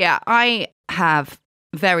 Yeah, I have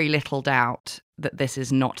very little doubt that this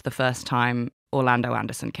is not the first time Orlando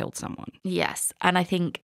Anderson killed someone. Yes. And I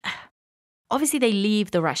think, obviously they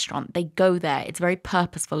leave the restaurant, they go there, it's very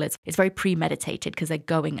purposeful, it's very premeditated because they're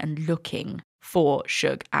going and looking for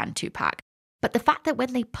Suge and Tupac. But the fact that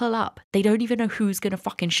when they pull up, they don't even know who's going to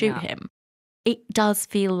fucking shoot him, it does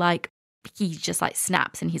feel like he just like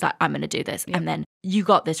snaps and he's like, I'm going to do this. Yeah. And then you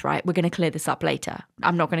got this, right? We're going to clear this up later.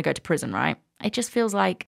 I'm not going to go to prison, right? It just feels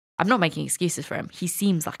like, I'm not making excuses for him. He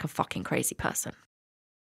seems like a fucking crazy person.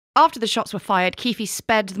 After the shots were fired, Keefe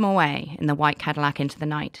sped them away in the white Cadillac into the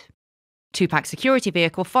night. Tupac's security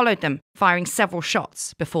vehicle followed them, firing several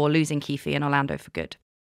shots before losing Keefe and Orlando for good.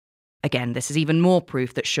 Again, this is even more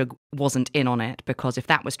proof that Suge wasn't in on it, because if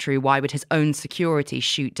that was true, why would his own security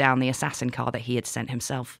shoot down the assassin car that he had sent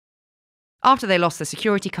himself? After they lost the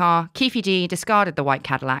security car, Keefe D discarded the white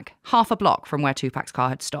Cadillac half a block from where Tupac's car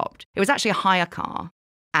had stopped. It was actually a hire car,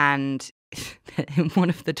 and in one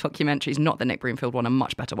of the documentaries, not the Nick Broomfield one, a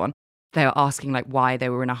much better one, they were asking like why they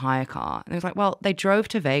were in a hire car. And it was like, well, they drove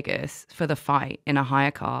to Vegas for the fight in a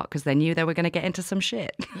hire car because they knew they were going to get into some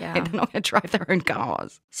shit. Yeah. They're not going to drive their own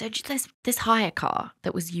cars. So this hire car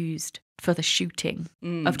that was used for the shooting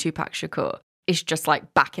of Tupac Shakur is just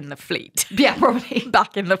like back in the fleet. Yeah, probably.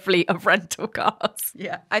 Back in the fleet of rental cars.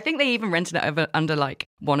 Yeah. I think they even rented it under like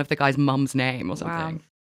one of the guy's mum's name or something. Wow.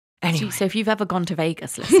 Anyway. So if you've ever gone to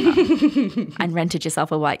Vegas, listener, and rented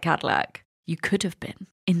yourself a white Cadillac, you could have been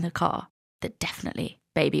in the car that definitely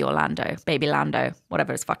Baby Lando,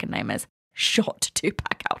 whatever his fucking name is, shot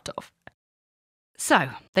Tupac out of. So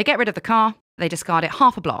they get rid of the car. They discard it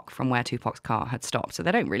half a block from where Tupac's car had stopped, so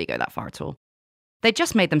they don't really go that far at all. They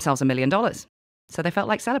just made themselves $1 million, so they felt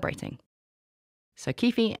like celebrating. So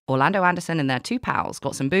Keefe, Orlando Anderson, and their 2 pals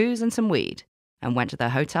got some booze and some weed and went to their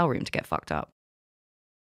hotel room to get fucked up.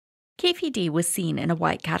 Keefe D was seen in a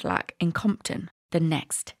white Cadillac in Compton the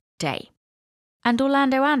next day. And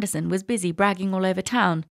Orlando Anderson was busy bragging all over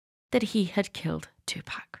town that he had killed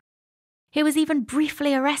Tupac. He was even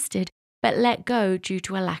briefly arrested, but let go due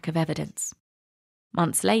to a lack of evidence.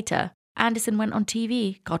 Months later, Anderson went on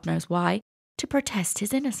TV, God knows why, to protest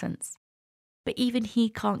his innocence. But even he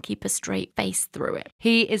can't keep a straight face through it.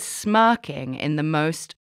 He is smirking in the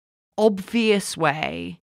most obvious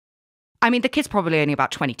way. I mean, the kid's probably only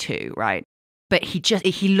about 22, right? But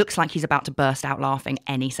he looks like he's about to burst out laughing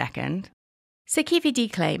any second. So Keefe D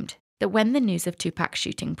claimed that when the news of Tupac's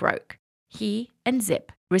shooting broke, he and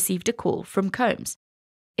Zip received a call from Combs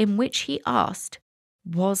in which he asked,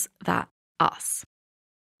 "Was that us?"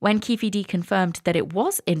 When Keefe D confirmed that it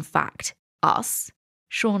was in fact us,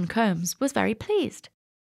 Sean Combs was very pleased.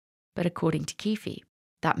 But according to Keefe,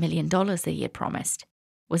 that $1 million that he had promised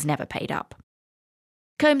was never paid up.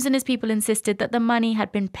 Combs and his people insisted that the money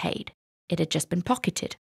had been paid. It had just been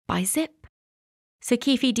pocketed by Zip. So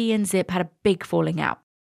Keefe D and Zip had a big falling out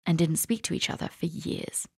and didn't speak to each other for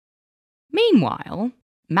years. Meanwhile,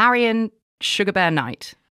 Marion Sugar Bear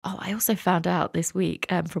Knight. Oh, I also found out this week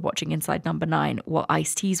from watching Inside Number 9 what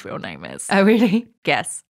Ice-T's real name is. Oh, really?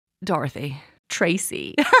 Guess. Dorothy.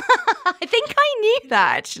 Tracy. I think I knew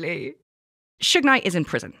that, actually. Suge Knight is in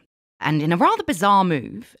prison. And in a rather bizarre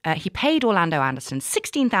move, he paid Orlando Anderson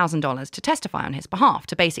 $16,000 to testify on his behalf,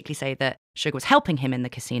 to basically say that Suge was helping him in the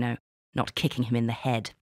casino, not kicking him in the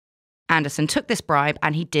head. Anderson took this bribe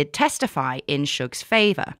and he did testify in Suge's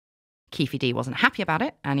favour. Keefe D wasn't happy about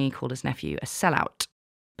it and he called his nephew a sellout.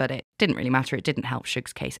 But it didn't really matter, it didn't help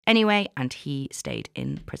Suge's case anyway, and he stayed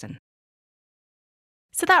in prison.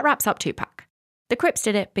 So that wraps up Tupac. The Crips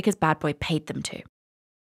did it because Bad Boy paid them to.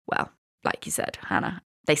 Well, like you said, Hannah,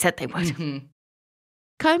 they said they would. Mm-hmm.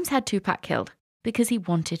 Combs had Tupac killed because he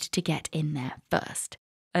wanted to get in there first.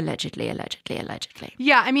 Allegedly.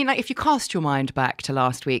 Yeah, I mean, like, if you cast your mind back to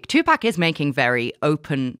last week, Tupac is making very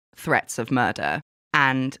open threats of murder.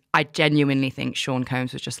 And I genuinely think Sean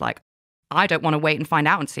Combs was just like, I don't want to wait and find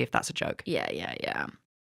out and see if that's a joke. Yeah.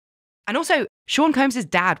 And also, Sean Combs'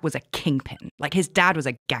 dad was a kingpin. Like, his dad was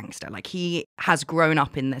a gangster. Like, he has grown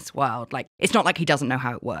up in this world. Like, it's not like he doesn't know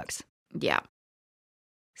how it works. Yeah.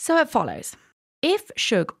 So it follows. If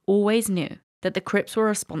Suge always knew that the Crips were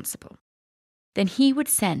responsible, then he would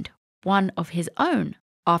send one of his own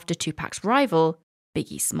after Tupac's rival,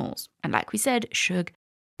 Biggie Smalls. And like we said, Suge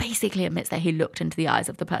basically admits that he looked into the eyes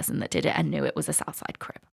of the person that did it and knew it was a Southside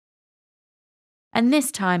Crip. And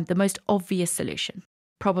this time, the most obvious solution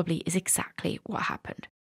probably is exactly what happened.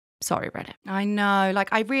 Sorry, Reddit. I know. Like,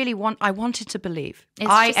 I wanted to believe.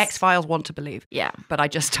 X-Files want to believe. Yeah. But I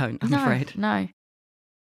just don't, I'm afraid. No.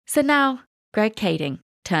 So now, Greg Kading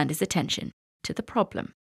turned his attention to the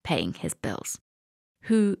problem, paying his bills.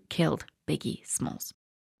 Who killed Biggie Smalls?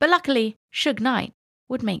 But luckily, Suge Knight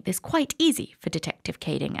would make this quite easy for Detective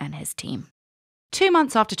Kading and his team. 2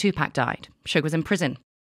 months after Tupac died, Suge was in prison.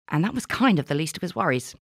 And that was kind of the least of his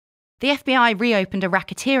worries. The FBI reopened a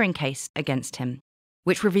racketeering case against him,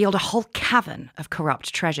 which revealed a whole cavern of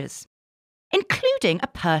corrupt treasures, including a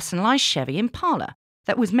personalised Chevy Impala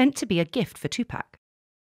that was meant to be a gift for Tupac.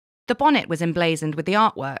 The bonnet was emblazoned with the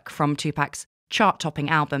artwork from Tupac's chart-topping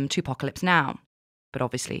album Tupacalypse Now, but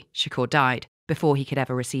obviously Shakur died before he could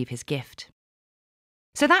ever receive his gift.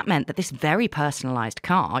 So that meant that this very personalised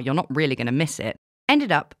car, you're not really going to miss it,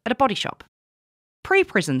 ended up at a body shop.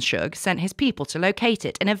 Pre-prison Suge sent his people to locate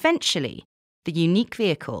it, and eventually the unique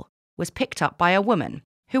vehicle was picked up by a woman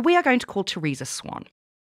who we are going to call Teresa Swan.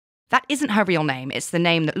 That isn't her real name, it's the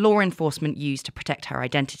name that law enforcement used to protect her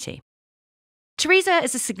identity. Teresa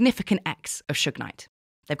is a significant ex of Suge Knight.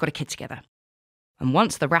 They've got a kid together. And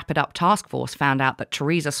once the Wrap It Up task force found out that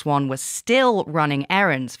Teresa Swan was still running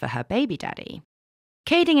errands for her baby daddy,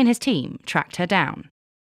 Kading and his team tracked her down,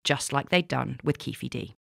 just like they'd done with Keefe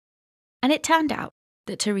D. And it turned out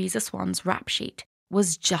that Teresa Swan's rap sheet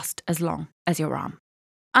was just as long as your arm.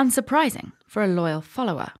 Unsurprising for a loyal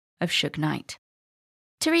follower of Suge Knight.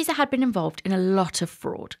 Teresa had been involved in a lot of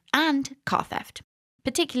fraud and car theft,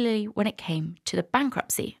 particularly when it came to the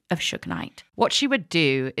bankruptcy of Suge Knight. What she would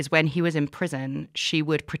do is when he was in prison, she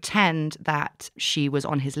would pretend that she was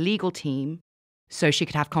on his legal team so she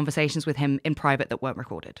could have conversations with him in private that weren't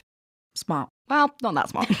recorded. Smart. Well, not that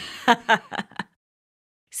smart.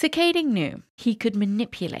 So Kading knew he could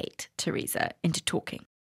manipulate Teresa into talking,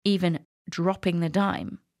 even dropping the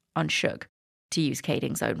dime on Suge, to use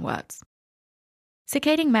Kading's own words. So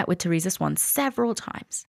Kading met with Teresa Swan several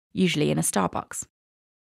times, usually in a Starbucks.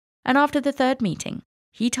 And after the third meeting,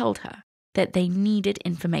 he told her that they needed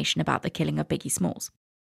information about the killing of Biggie Smalls.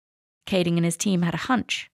 Kading and his team had a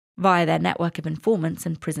hunch, via their network of informants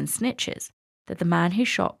and prison snitches, that the man who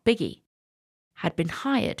shot Biggie had been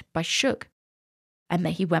hired by Suge, and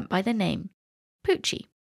that he went by the name Poochie.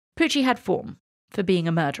 Poochie had form for being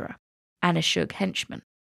a murderer and a Suge henchman.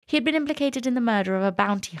 He had been implicated in the murder of a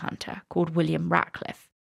bounty hunter called William Ratcliffe,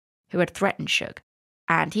 who had threatened Suge,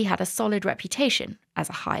 and he had a solid reputation as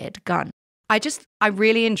a hired gun. I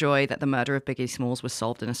really enjoy that the murder of Biggie Smalls was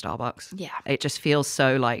solved in a Starbucks. Yeah. It just feels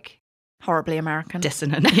so, like... horribly American.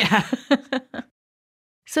 Dissonant, yeah.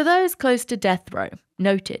 So those close to death row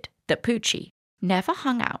noted that Poochie never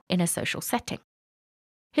hung out in a social setting.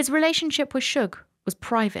 His relationship with Suge was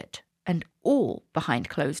private and all behind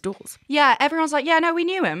closed doors. Yeah, everyone's like, yeah, no, we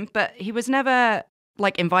knew him, but he was never,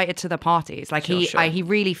 like, invited to the parties. Like, Sure. he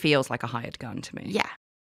really feels like a hired gun to me. Yeah.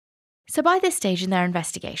 So by this stage in their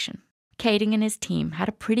investigation, Kading and his team had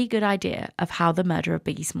a pretty good idea of how the murder of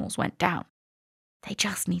Biggie Smalls went down. They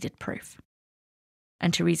just needed proof.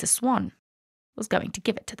 And Teresa Swan was going to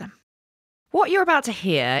give it to them. What you're about to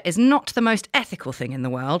hear is not the most ethical thing in the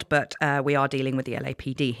world, but we are dealing with the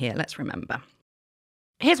LAPD here, let's remember.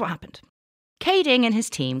 Here's what happened. Kading and his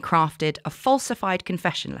team crafted a falsified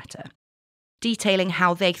confession letter detailing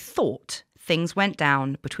how they thought things went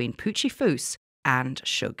down between Poochie Foose and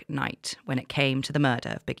Suge Knight when it came to the murder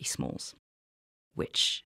of Biggie Smalls,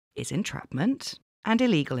 which is entrapment and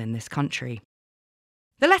illegal in this country.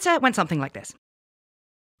 The letter went something like this,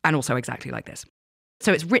 and also exactly like this.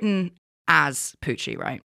 So it's written as Poochie,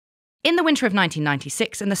 right? In the winter of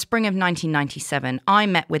 1996 and the spring of 1997, I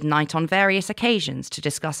met with Knight on various occasions to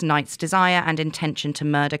discuss Knight's desire and intention to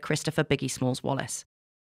murder Christopher Biggie Smalls Wallace.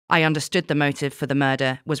 I understood the motive for the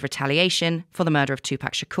murder was retaliation for the murder of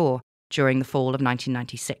Tupac Shakur during the fall of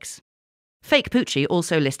 1996. Fake Poochie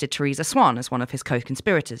also listed Teresa Swan as one of his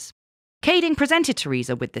co-conspirators. Kading presented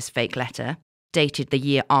Teresa with this fake letter, dated the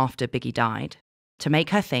year after Biggie died, to make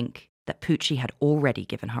her think that Poochie had already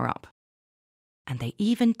given her up. And they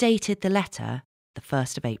even dated the letter the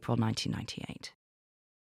 1st of April 1998.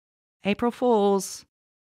 April Fools.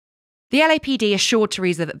 The LAPD assured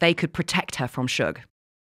Teresa that they could protect her from Suge.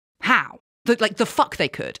 How? The fuck they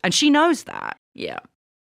could. And she knows that. Yeah.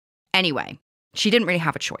 Anyway, she didn't really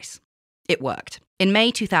have a choice. It worked. In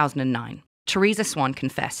May 2009, Teresa Swan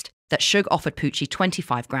confessed that Suge offered Poochie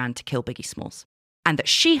 25 grand to kill Biggie Smalls, and that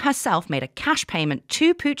she herself made a cash payment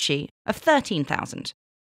to Poochie of 13,000,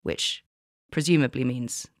 which presumably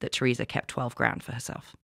means that Teresa kept 12 grand for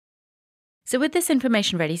herself. So with this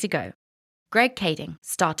information ready to go, Greg Kading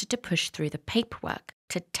started to push through the paperwork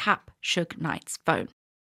to tap Suge Knight's phone.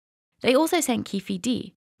 They also sent Keefe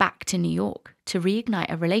D back to New York to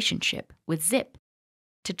reignite a relationship with Zip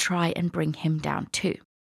to try and bring him down too.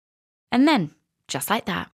 And then, just like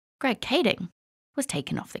that, Greg Kading was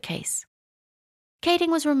taken off the case. Kading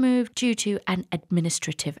was removed due to an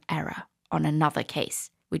administrative error on another case,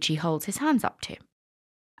 which he holds his hands up to.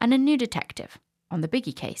 And a new detective on the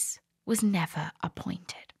Biggie case was never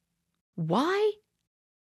appointed. Why?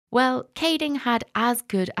 Well, Kading had as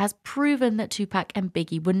good as proven that Tupac and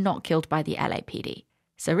Biggie were not killed by the LAPD.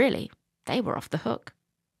 So really, they were off the hook.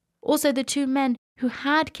 Also, the two men who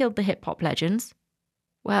had killed the hip-hop legends,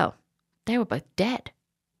 well, they were both dead.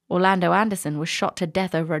 Orlando Anderson was shot to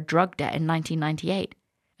death over a drug debt in 1998,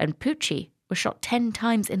 and Poochie was shot 10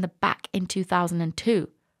 times in the back in 2002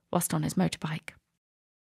 whilst on his motorbike.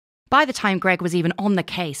 By the time Greg was even on the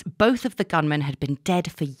case, both of the gunmen had been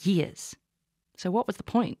dead for years. So what was the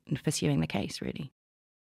point in pursuing the case, really?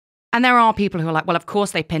 And there are people who are like, well, of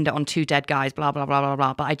course they pinned it on two dead guys, blah, blah, blah, blah,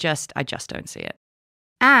 blah, but I just don't see it.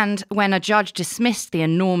 And when a judge dismissed the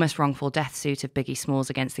enormous wrongful death suit of Biggie Smalls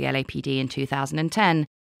against the LAPD in 2010,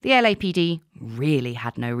 the LAPD really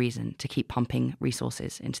had no reason to keep pumping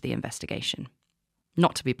resources into the investigation.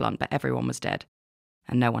 Not to be blunt, but everyone was dead,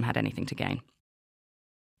 and no one had anything to gain.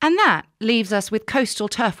 And that leaves us with coastal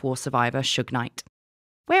turf war survivor Suge Knight.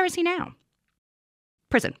 Where is he now?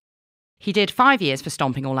 Prison. He did 5 years for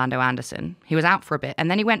stomping Orlando Anderson. He was out for a bit, and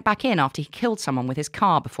then he went back in after he killed someone with his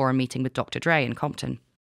car before a meeting with Dr. Dre in Compton.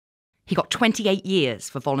 He got 28 years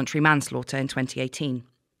for voluntary manslaughter in 2018.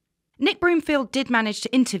 Nick Broomfield did manage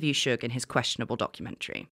to interview Suge in his questionable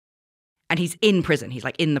documentary. And he's in prison. He's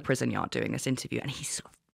like in the prison yard doing this interview. And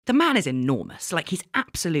the man is enormous. Like, he's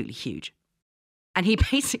absolutely huge. And he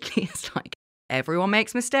basically is like, everyone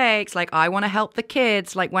makes mistakes. Like, I want to help the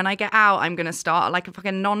kids. Like, when I get out, I'm going to start like a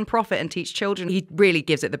fucking non-profit and teach children. He really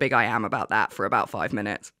gives it the big I am about that for about 5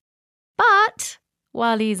 minutes. But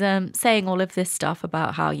while he's saying all of this stuff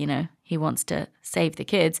about how, he wants to save the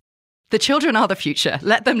kids, the children are the future.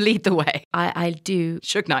 Let them lead the way. I do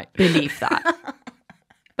Suge Knight believe that.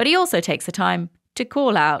 But he also takes the time to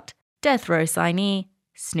call out death row signee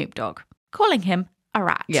Snoop Dogg, calling him a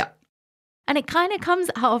rat. Yeah. And it kind of comes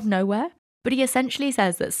out of nowhere, but he essentially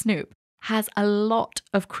says that Snoop has a lot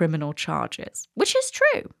of criminal charges, which is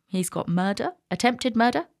true. He's got murder, attempted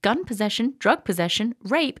murder, gun possession, drug possession,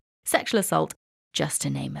 rape, sexual assault, just to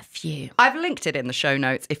name a few. I've linked it in the show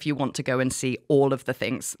notes if you want to go and see all of the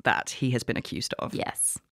things that he has been accused of.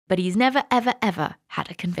 Yes, but he's never, ever, ever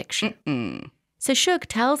had a conviction. So Suge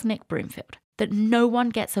tells Nick Broomfield that no one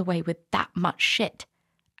gets away with that much shit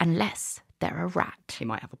unless they're a rat. He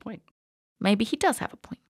might have a point. Maybe he does have a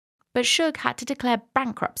point. But Suge had to declare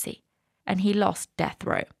bankruptcy, and he lost death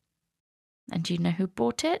row. And do you know who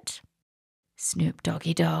bought it? Snoop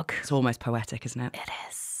Doggy Dogg. It's almost poetic, isn't it? It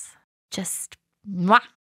is. Just mwah.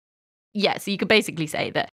 Yeah, so you could basically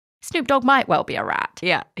say that Snoop Dogg might well be a rat.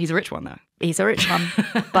 Yeah, he's a rich one, though. He's a rich one.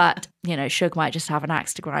 But, Suge might just have an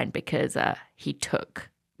axe to grind because he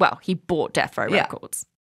bought Death Row Records.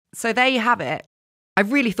 So there you have it. I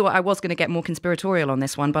really thought I was going to get more conspiratorial on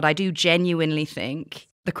this one, but I do genuinely think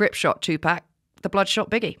the Crip shot Tupac, the blood shot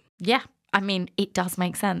Biggie. Yeah, I mean, it does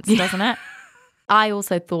make sense, doesn't it? I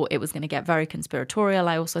also thought it was going to get very conspiratorial.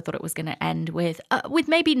 I also thought it was going to end with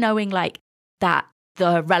maybe knowing like that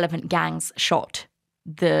the relevant gangs shot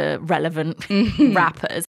the relevant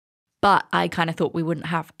rappers. But I kind of thought we wouldn't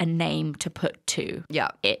have a name to put to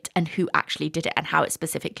it and who actually did it and how it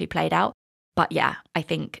specifically played out. But yeah, I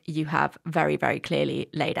think you have very, very clearly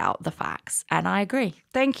laid out the facts. And I agree.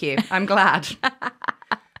 Thank you. I'm glad.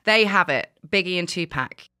 There you have it. Biggie and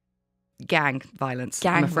Tupac. Gang violence,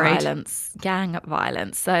 Gang I'm afraid. Gang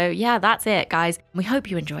violence. So yeah, that's it, guys. We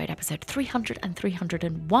hope you enjoyed episode 300 and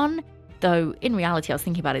 301. Though in reality, I was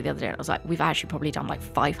thinking about it the other day and I was like, we've actually probably done like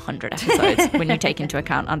 500 episodes when you take into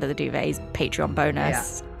account Under the Duvets, Patreon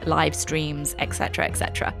bonus, live streams, etc.,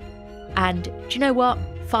 etc. And do you know what?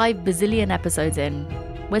 5 bazillion episodes in,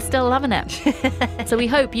 we're still loving it. So we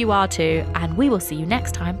hope you are too, and we will see you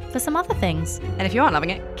next time for some other things. And if you aren't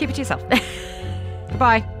loving it, keep it to yourself.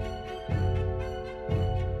 Goodbye.